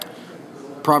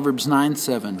Proverbs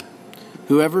 9:7.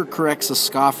 Whoever corrects a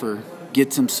scoffer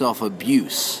gets himself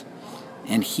abuse,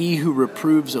 and he who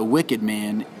reproves a wicked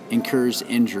man incurs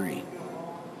injury.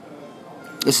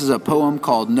 This is a poem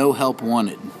called No Help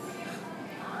Wanted.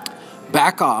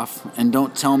 Back off and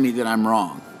don't tell me that I'm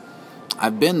wrong.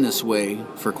 I've been this way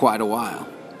for quite a while.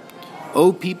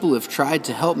 Oh, people have tried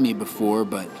to help me before,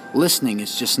 but listening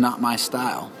is just not my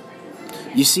style.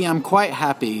 You see, I'm quite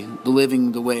happy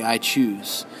living the way I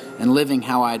choose and living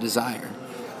how I desire.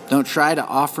 Don't try to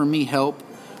offer me help,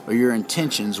 or your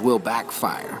intentions will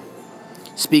backfire.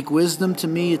 Speak wisdom to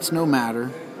me, it's no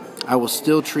matter. I will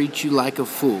still treat you like a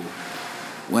fool.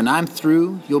 When I'm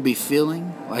through, you'll be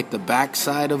feeling like the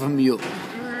backside of a mule.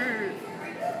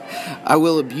 I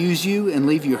will abuse you and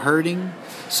leave you hurting,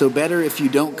 so better if you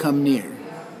don't come near.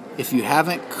 If you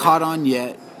haven't caught on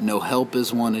yet, no help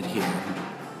is wanted here.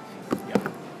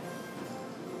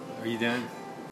 Are you done?